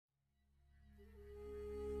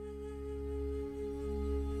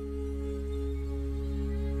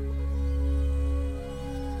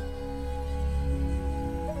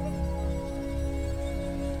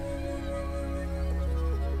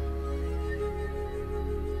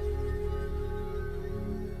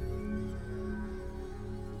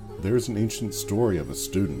There is an ancient story of a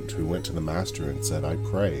student who went to the master and said, I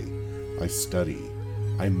pray, I study,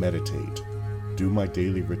 I meditate, do my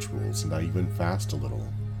daily rituals, and I even fast a little.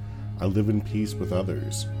 I live in peace with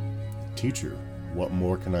others. Teacher, what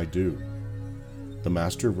more can I do? The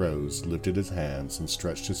master rose, lifted his hands, and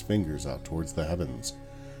stretched his fingers out towards the heavens,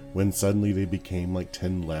 when suddenly they became like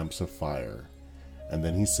 10 lamps of fire. And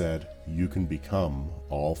then he said, You can become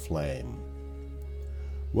all flame.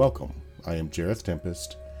 Welcome, I am Jareth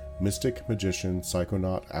Tempest, mystic, magician,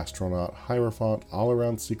 psychonaut, astronaut, hierophant,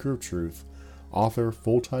 all-around seeker of truth, author,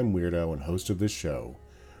 full-time weirdo, and host of this show,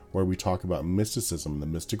 where we talk about mysticism, the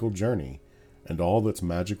mystical journey, and all that's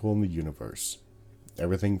magical in the universe.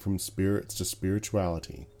 Everything from spirits to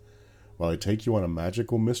spirituality, while I take you on a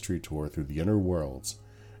magical mystery tour through the inner worlds,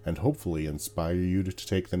 and hopefully inspire you to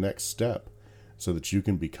take the next step, so that you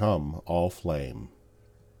can become all flame.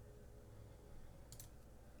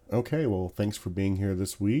 Okay, well, thanks for being here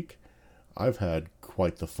this week. I've had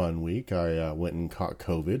quite the fun week. I went and caught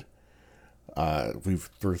COVID. We've,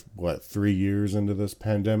 3 years into this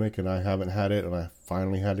pandemic, and I haven't had it, and I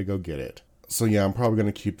finally had to go get it. So yeah, I'm probably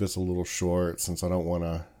going to keep this a little short, since I don't want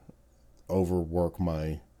to overwork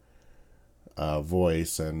my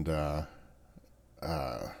voice, and, and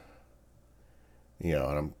I'm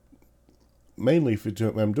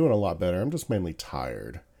doing a lot better. I'm just mainly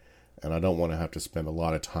tired. And I don't want to have to spend a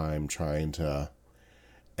lot of time trying to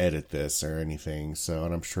edit this or anything. So,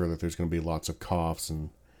 and I'm sure that there's going to be lots of coughs and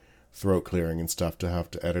throat clearing and stuff to have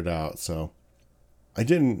to edit out. So I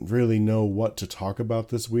didn't really know what to talk about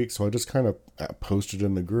this week. So I just kind of posted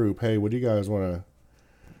in the group, hey, what do you guys want to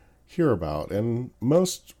hear about? And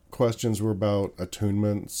most questions were about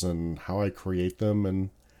attunements and how I create them and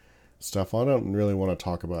stuff. I don't really want to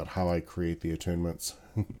talk about how I create the attunements.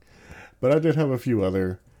 But I did have a few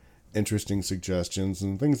other interesting suggestions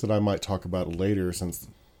and things that I might talk about later, since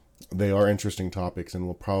they are interesting topics and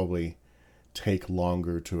will probably take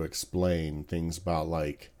longer to explain. Things about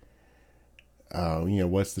like,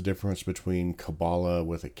 what's the difference between Kabbalah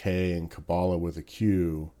with a K and Kabbalah with a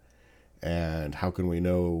Q, and how can we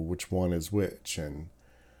know which one is which? And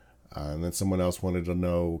then someone else wanted to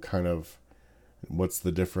know kind of what's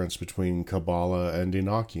the difference between Kabbalah and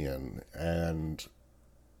Enochian, and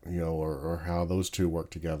or how those two work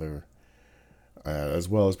together, as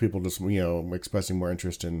well as people just, expressing more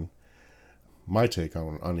interest in my take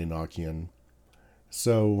on Enochian.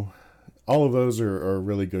 So all of those are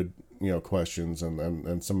really good, questions,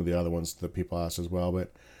 and some of the other ones that people ask as well,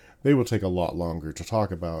 but they will take a lot longer to talk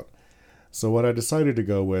about. So what I decided to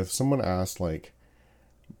go with, someone asked,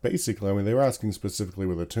 basically, they were asking specifically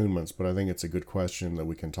with attunements, but I think it's a good question that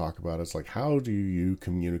we can talk about. It's like, how do you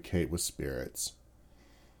communicate with spirits?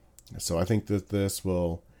 So I think that this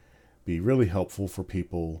will be really helpful for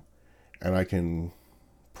people, and I can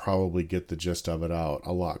probably get the gist of it out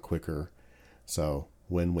a lot quicker. So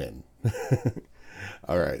win-win.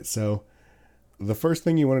 All right. So the first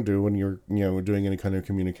thing you want to do when you're, doing any kind of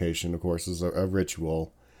communication, of course, is a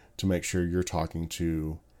ritual to make sure you're talking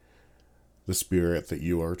to the spirit that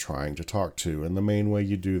you are trying to talk to. And the main way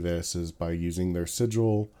you do this is by using their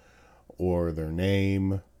sigil or their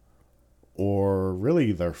name, or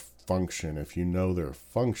really their function. If you know their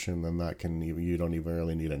function, then you don't even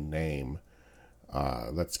really need a name.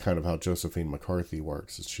 That's kind of how Josephine McCarthy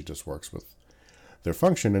works, is she just works with their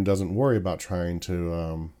function and doesn't worry about trying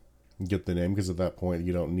to get the name, because at that point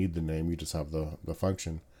you don't need the name, you just have the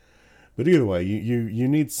function. But either way, you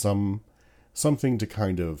need something to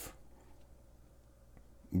kind of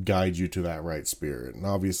guide you to that right spirit. And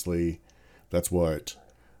obviously that's what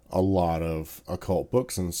a lot of occult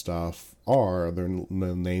books and stuff are. They're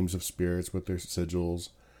the names of spirits with their sigils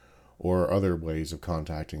or other ways of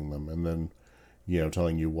contacting them, and then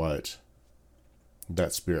telling you what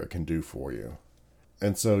that spirit can do for you.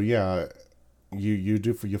 And so you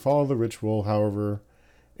follow the ritual however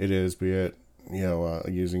it is, be it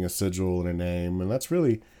using a sigil and a name. And that's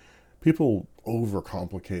really, people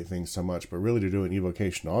overcomplicate things so much, but really to do an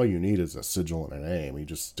evocation, all you need is a sigil and a name. You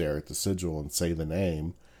just stare at the sigil and say the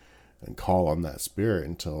name and call on that spirit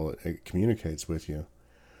until it communicates with you.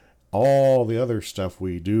 All the other stuff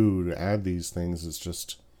we do to add these things is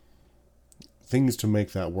just things to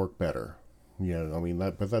make that work better.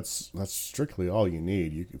 But that's strictly all you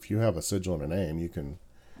need. If you have a sigil and a name, you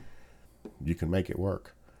can make it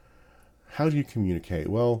work. How do you communicate?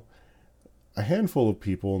 Well, a handful of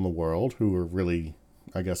people in the world who are really,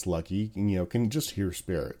 I guess, lucky, can just hear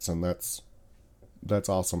spirits, and that's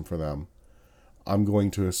awesome for them. I'm going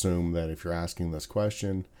to assume that if you're asking this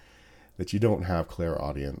question, that you don't have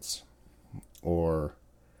clairaudience, or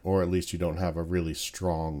or at least you don't have a really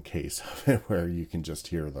strong case of it where you can just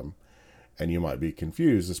hear them. And you might be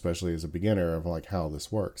confused, especially as a beginner, of like how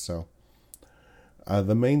this works. So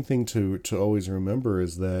the main thing to always remember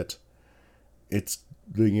is that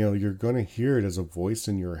you're going to hear it as a voice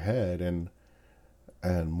in your head, and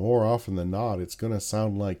more often than not, it's going to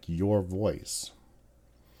sound like your voice.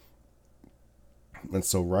 And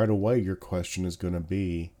so right away, your question is going to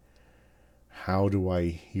be, how do I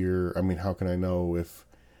hear? I mean, how can I know if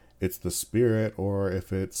it's the spirit or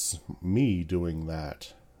if it's me doing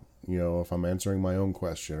that? If I'm answering my own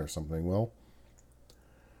question or something. Well,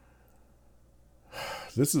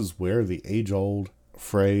 this is where the age-old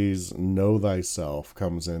phrase, know thyself,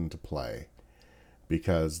 comes into play.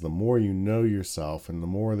 Because the more you know yourself and the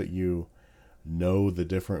more that you know the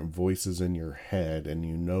different voices in your head and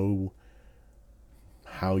you know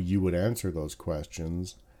how you would answer those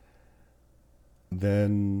questions,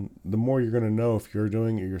 then the more you're going to know. If you're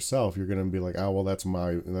doing it yourself, you're going to be like, oh, well, that's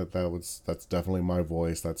definitely my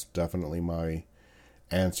voice. That's definitely my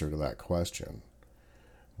answer to that question.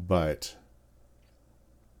 But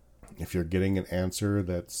if you're getting an answer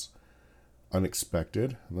that's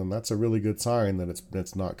unexpected, then that's a really good sign that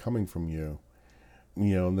it's not coming from you.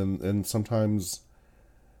 And sometimes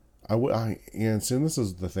and this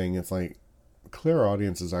is the thing. It's like,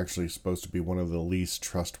 clairaudience is actually supposed to be one of the least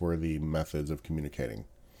trustworthy methods of communicating.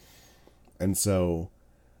 And so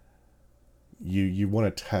you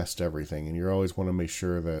want to test everything, and you always want to make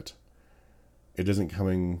sure that it isn't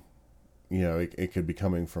coming, it could be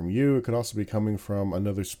coming from you. It could also be coming from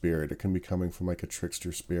another spirit. It can be coming from like a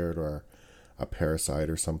trickster spirit or a parasite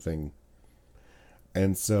or something.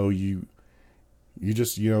 And so you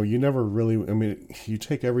just, you never really, you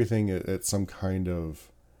take everything at some kind of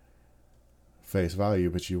face value,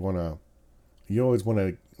 but you always want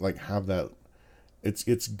to like have that.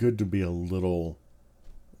 It's good to be a little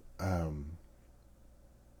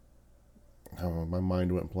my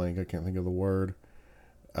mind went blank, I can't think of the word,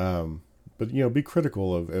 but be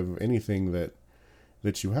critical of anything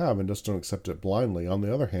that you have, and just don't accept it blindly. On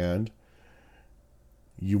the other hand,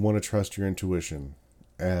 you want to trust your intuition,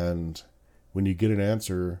 and when you get an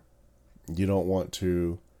answer, you don't want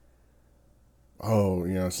to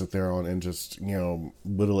sit there and just,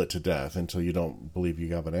 whittle it to death until you don't believe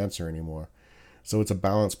you have an answer anymore. So it's a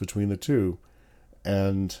balance between the two.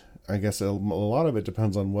 And I guess a lot of it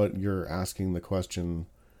depends on what you're asking the question,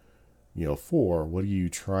 for. What are you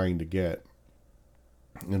trying to get?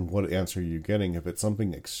 And what answer are you getting? If it's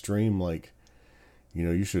something extreme, like,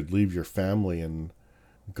 you should leave your family and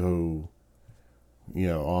go,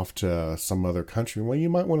 off to some other country, well, you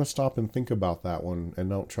might want to stop and think about that one and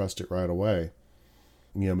don't trust it right away.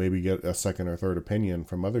 Maybe get a second or third opinion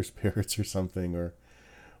from other spirits or something,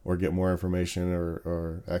 or get more information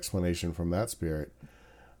or explanation from that spirit.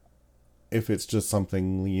 If it's just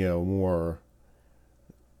something, more,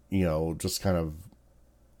 just kind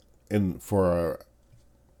of for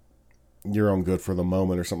your own good for the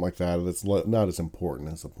moment or something like that, that's not as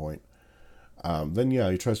important as the point, then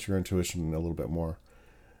you trust your intuition a little bit more.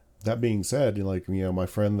 That being said, my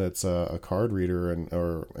friend that's a card reader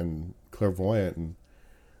and clairvoyant and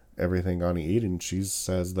everything, Ani Eden, she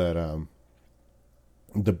says that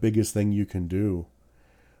the biggest thing you can do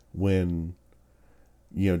when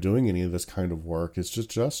doing any of this kind of work is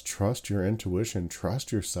just trust your intuition,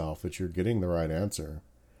 trust yourself that you're getting the right answer.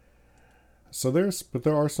 So there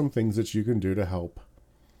are some things that you can do to help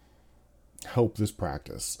this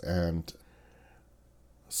practice. And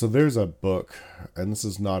so there's a book, and this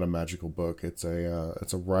is not a magical book. It's a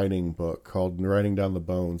writing book called Writing Down the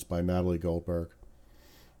Bones by Natalie Goldberg.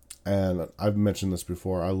 And I've mentioned this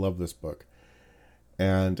before. I love this book.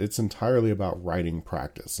 And it's entirely about writing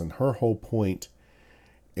practice. And her whole point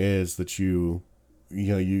is that you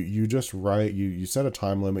just write, you set a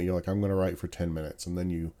time limit. You're like, I'm going to write for 10 minutes. And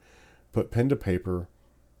then you put pen to paper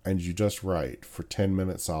and you just write for 10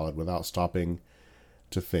 minutes solid without stopping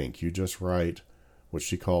to think. You just write what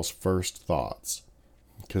she calls first thoughts,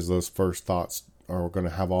 because those first thoughts are going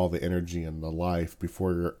to have all the energy and the life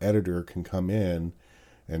before your editor can come in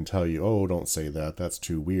and tell you, oh, don't say that, that's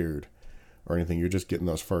too weird, or anything. You're just getting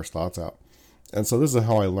those first thoughts out. And so this is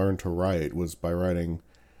how I learned to write, was by writing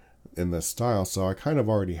in this style. So I kind of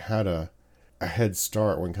already had a head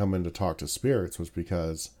start when coming to talk to spirits, was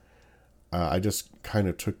because I just kind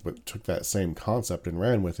of took that same concept and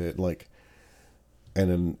ran with it.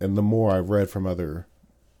 And the more I've read from other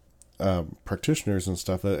practitioners and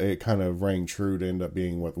stuff, it kind of rang true to end up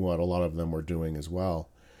being what a lot of them were doing as well.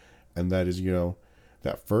 And that is,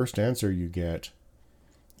 that first answer you get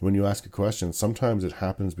when you ask a question, sometimes it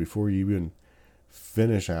happens before you even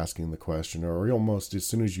finish asking the question, or almost as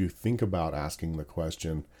soon as you think about asking the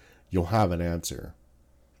question, you'll have an answer.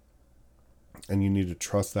 And you need to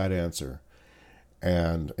trust that answer.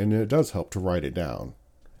 And it does help to write it down.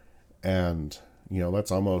 And,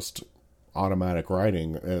 that's almost automatic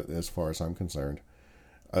writing as far as I'm concerned.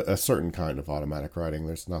 A certain kind of automatic writing.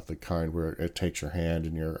 There's not the kind where it takes your hand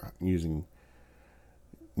and you're using,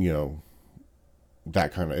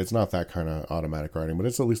 that kind of, it's not that kind of automatic writing, but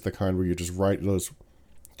it's at least the kind where you just write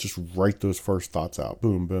those first thoughts out.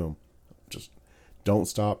 Boom, boom. Just don't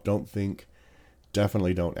stop, don't think,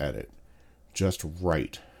 definitely don't edit. Just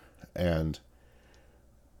write. And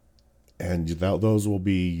those will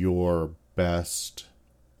be your best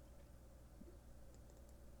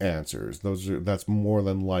answers. That's more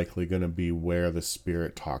than likely going to be where the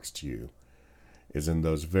spirit talks to you, is in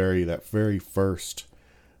that very first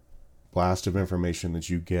blast of information that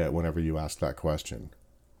you get whenever you ask that question.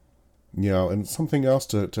 And something else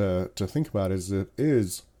to think about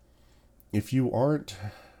is if you aren't,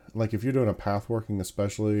 like if you're doing a path working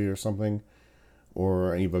especially or something,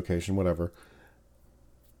 or any vocation, whatever.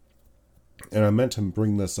 And I meant to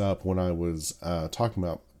bring this up when I was talking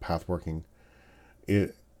about path working.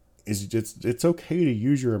 It's okay to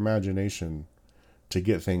use your imagination to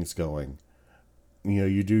get things going.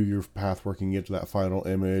 You do your path working, get to that final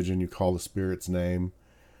image, and you call the spirit's name.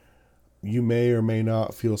 You may or may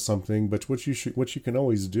not feel something, but what you can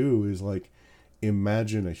always do is like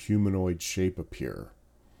imagine a humanoid shape appear.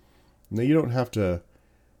 Now you don't have to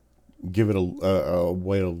give it a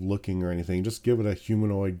way of looking or anything. Just give it a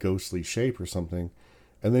humanoid ghostly shape or something,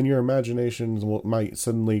 and then your imagination might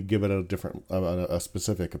suddenly give it a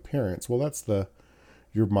specific appearance. Well, that's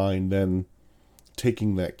your mind then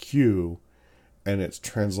taking that cue, and it's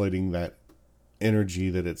translating that energy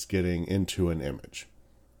that it's getting into an image.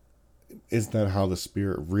 Is that how the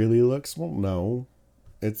spirit really looks? Well, no.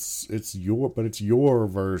 It's your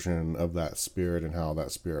version of that spirit and how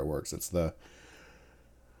that spirit works. It's the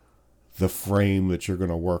frame that you're going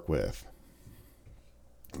to work with.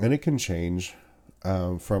 And it can change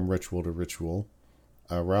from ritual to ritual.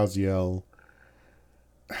 Raziel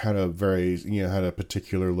had a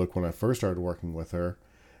particular look when I first started working with her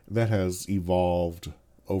that has evolved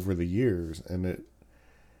over the years, and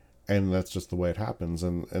that's just the way it happens.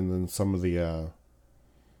 And then some of the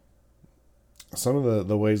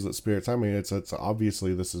ways that spirits, it's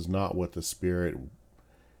obviously this is not what the spirit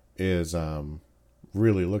is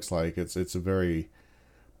really looks like. It's a very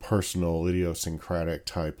personal, idiosyncratic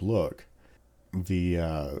type look. The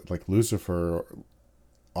like Lucifer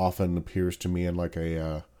often appears to me in like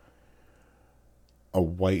a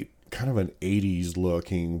white, kind of an 80s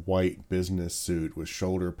looking white business suit with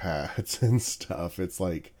shoulder pads and stuff. It's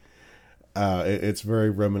like it's very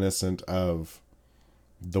reminiscent of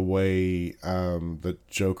the way the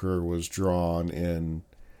Joker was drawn in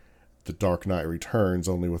The Dark Knight Returns,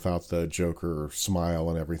 only without the Joker smile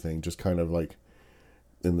and everything, just kind of like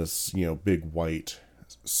in this, big white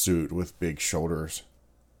suit with big shoulders.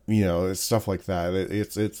 It's stuff like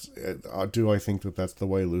that. Do I think that that's the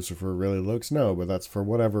way Lucifer really looks? No, but that's for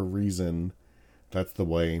whatever reason, that's the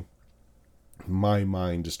way my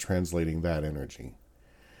mind is translating that energy.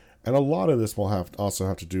 And a lot of this will also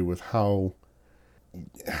have to do with how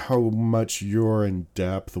much you're in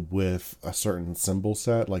depth with a certain symbol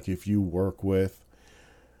set. Like if you work with,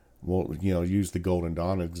 use the Golden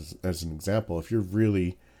Dawn as an example. If you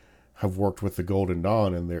really have worked with the Golden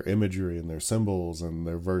Dawn and their imagery and their symbols and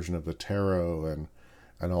their version of the tarot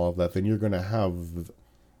and all of that, then you're going to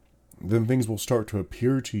then things will start to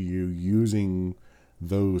appear to you using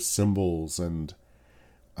those symbols, and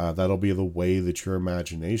that'll be the way that your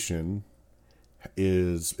imagination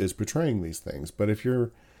is portraying these things. But if you're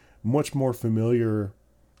much more familiar,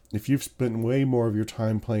 if you've spent way more of your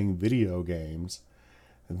time playing video games,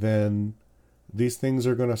 then these things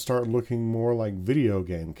are going to start looking more like video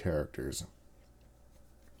game characters.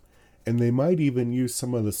 And they might even use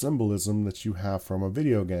some of the symbolism that you have from a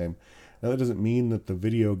video game. Now, that doesn't mean that the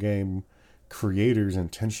video game creators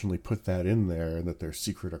intentionally put that in there and that they're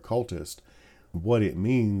secret occultists. What it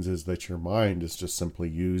means is that your mind is just simply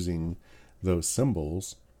using those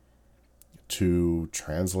symbols to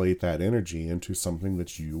translate that energy into something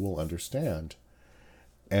that you will understand.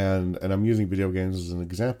 And I'm using video games as an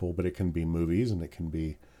example, but it can be movies, and it can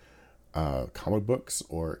be comic books,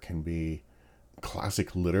 or it can be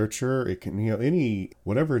classic literature. It can,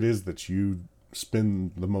 whatever it is that you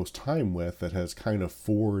spend the most time with that has kind of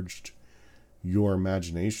forged your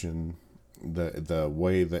imagination, the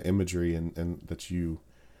way the imagery and that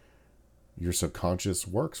your subconscious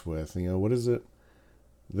works with. What is it?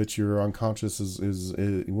 that your unconscious is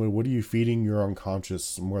what are you feeding your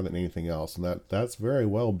unconscious more than anything else? And that's very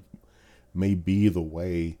well may be the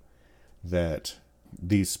way that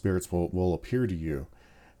these spirits will appear to you.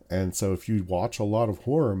 And so if you watch a lot of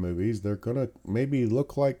horror movies, they're going to maybe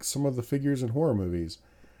look like some of the figures in horror movies.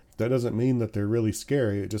 That doesn't mean that they're really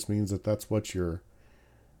scary. It just means that that's what your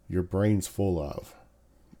brain's full of.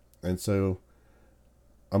 And so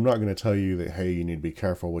I'm not going to tell you that, hey, you need to be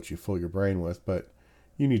careful what you fill your brain with, but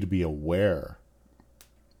you need to be aware.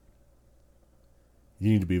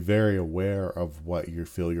 You need to be very aware of what you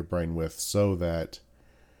fill your brain with so that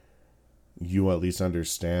you at least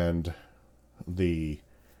understand the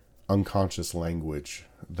unconscious language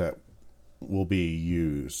that will be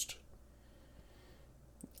used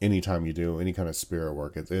anytime you do any kind of spirit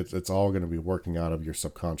work. It's all going to be working out of your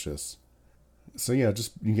subconscious. So yeah,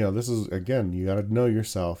 just, this is, again, you got to know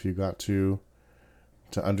yourself. You got to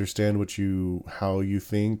understand how you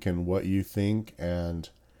think and what you think, and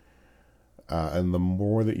the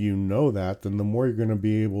more that you know that, then the more you're going to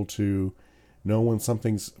be able to know when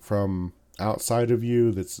something's from outside of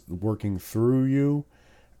you that's working through you,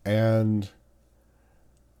 and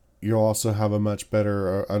you'll also have a much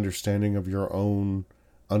better understanding of your own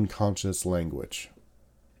unconscious language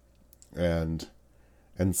and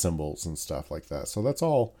symbols and stuff like that. So that's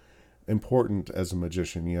all important as a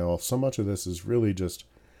magician. So much of this is really just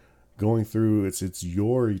going through, it's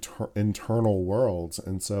your internal worlds.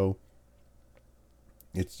 And so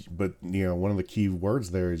one of the key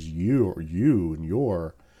words there is you and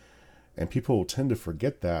your, and people tend to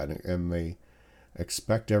forget that, and they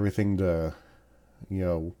expect everything to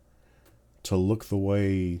look the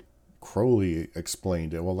way Crowley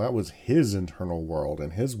explained it. Well, that was his internal world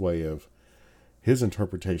and his way of his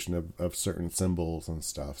interpretation of certain symbols and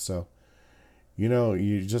stuff. So,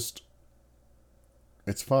 it's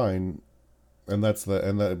fine. And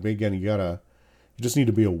again, you just need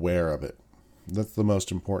to be aware of it. That's the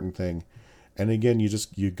most important thing. And again,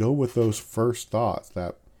 you go with those first thoughts,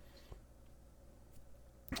 that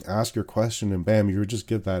ask your question and bam, you just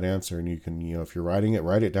get that answer. And you can, if you're writing it,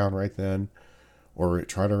 write it down right then, or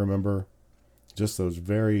try to remember just those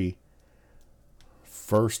very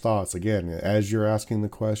first thoughts. Again, as you're asking the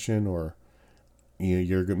question, or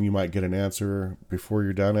you might get an answer before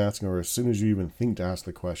you're done asking, or as soon as you even think to ask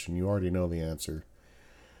the question, you already know the answer.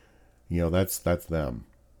 That's them.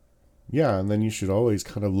 Yeah, and then you should always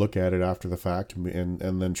kind of look at it after the fact, and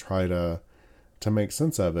then try to make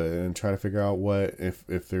sense of it, and try to figure out what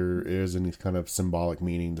if there is any kind of symbolic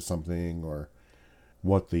meaning to something, or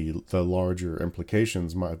what the larger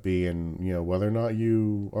implications might be, and whether or not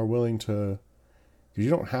you are willing to. Because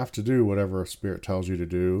you don't have to do whatever a spirit tells you to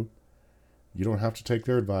do. You don't have to take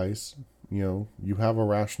their advice. You have a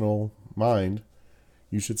rational mind.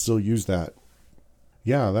 You should still use that.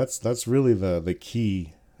 Yeah, that's really the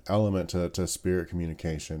key element to spirit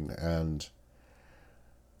communication. And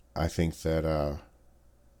I think that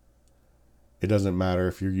it doesn't matter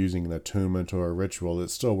if you're using an attunement or a ritual,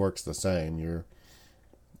 it still works the same. You're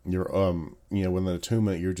with an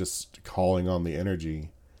attunement, you're just calling on the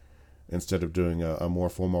energy instead of doing a more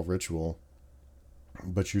formal ritual.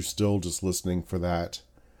 But you're still just listening for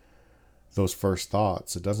those first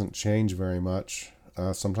thoughts. It doesn't change very much.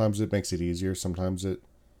 Sometimes it makes it easier. Sometimes it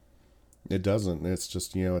doesn't. It's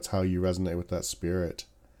just, it's how you resonate with that spirit.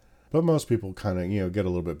 But most people kind of, get a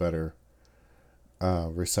little bit better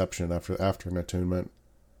reception after an attunement.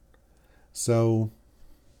 So,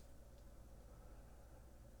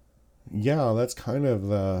 yeah, that's kind of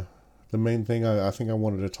the main thing I think I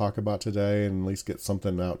wanted to talk about today, and at least get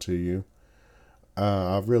something out to you.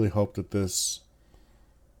 I really hope that this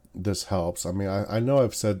helps. I mean, I know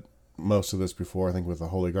I've said most of this before, I think with the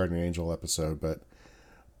Holy Guardian Angel episode, but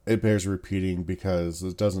it bears repeating because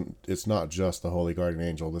it's not just the Holy Guardian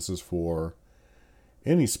Angel. This is for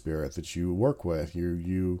any spirit that you work with.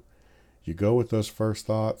 You go with those first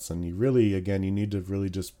thoughts, and you really, again, you need to really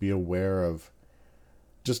just be aware of,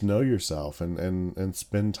 just know yourself, and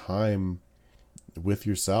spend time with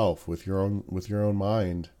yourself, with your own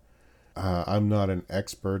mind. I'm not an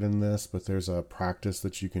expert in this, but there's a practice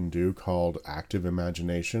that you can do called active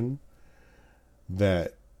imagination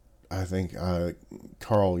that I think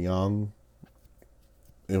Carl Jung,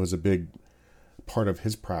 it was a big part of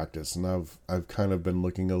his practice, and I've kind of been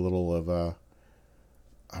looking a little of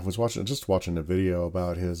I was watching a video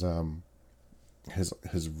about his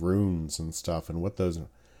runes and stuff, and what those,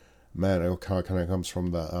 man, it kind of comes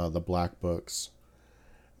from the black books,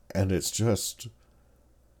 and it's just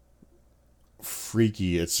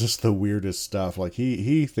freaky. It's just the weirdest stuff. Like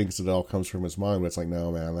he thinks it all comes from his mind, but it's like,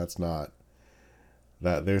 no, man, that's not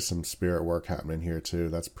that there's some spirit work happening here too.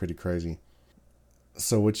 That's pretty crazy.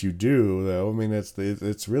 So what you do though, I mean,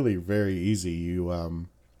 it's really very easy. You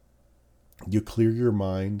clear your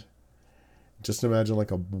mind. Just imagine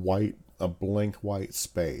like a blank white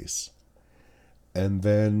space, and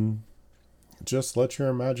then just let your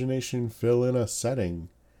imagination fill in a setting,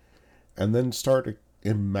 and then start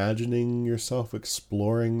imagining yourself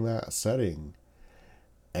exploring that setting.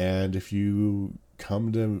 And if you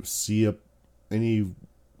come to see any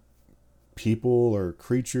people or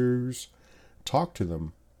creatures, talk to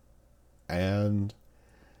them and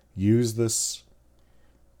use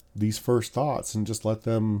these first thoughts, and just let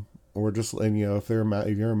them, or just, and if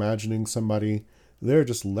you're imagining somebody there,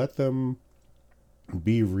 just let them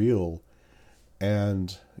be real.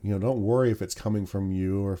 And don't worry if it's coming from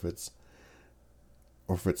you or if it's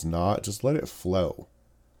not. Just let it flow.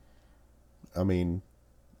 I mean,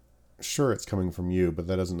 sure, it's coming from you, but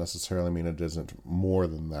that doesn't necessarily mean it isn't more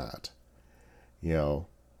than that. And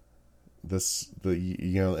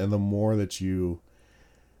the more that you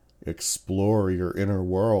explore your inner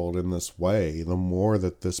world in this way, the more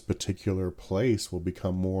that this particular place will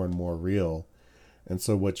become more and more real. And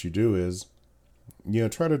so what you do is,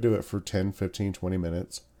 try to do it for 10, 15, 20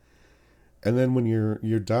 minutes. And then when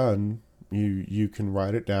you're done, you can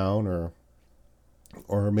write it down,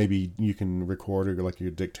 or maybe you can record it like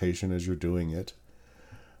your dictation as you're doing it,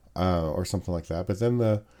 or something like that. But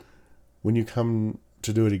then when you come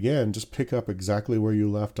to do it again, just pick up exactly where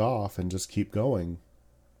you left off and just keep going.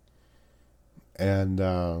 And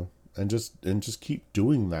just keep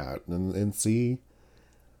doing that, and see,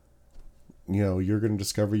 you're going to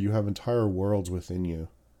discover you have entire worlds within you,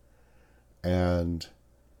 and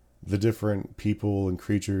the different people and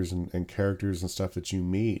creatures and characters and stuff that you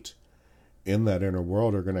meet in that inner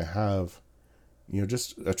world are going to have,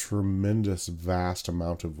 just a tremendous, vast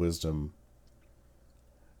amount of wisdom.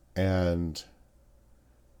 And,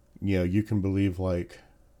 you can believe, like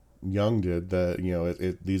Jung did,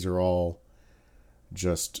 that, these are all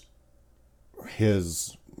just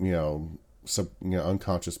his,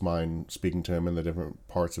 unconscious mind speaking to him in the different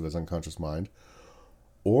parts of his unconscious mind.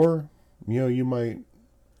 Or, you might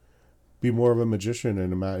be more of a magician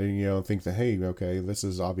and imagine, think that, hey, okay, this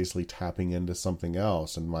is obviously tapping into something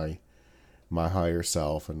else, and my higher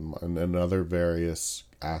self and other various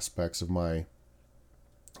aspects of my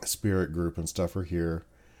spirit group and stuff are here,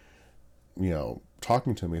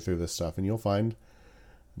 talking to me through this stuff. And you'll find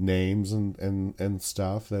names and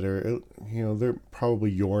stuff that are, they're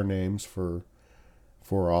probably your names for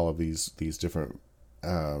all of these different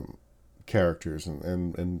characters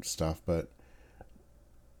and stuff. But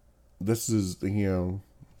this is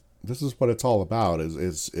what it's all about,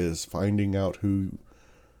 is finding out who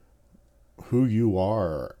you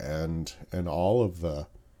are, and all of the,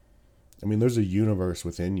 there's a universe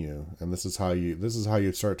within you, and this is how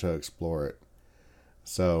you start to explore it.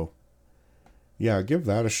 So yeah, give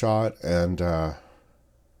that a shot. And I'm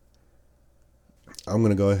going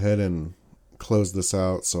to go ahead and close this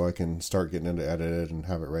out so I can start getting into edit and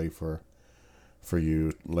have it ready for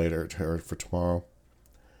you later, or for tomorrow.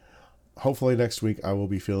 Hopefully next week I will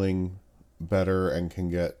be feeling better and can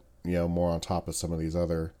get, more on top of some of these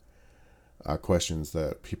other questions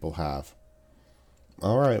that people have.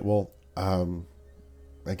 All right. Well,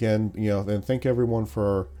 again, and thank everyone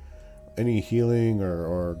for any healing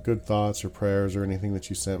or good thoughts or prayers or anything that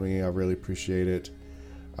you sent me. I really appreciate it.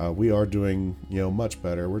 We are doing, much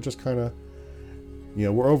better. We're just kind of,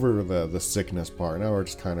 we're over the sickness part. Now we're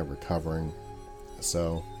just kind of recovering.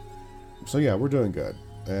 So yeah, we're doing good.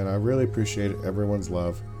 And I really appreciate everyone's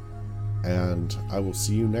love. And I will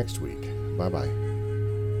see you next week. Bye-bye.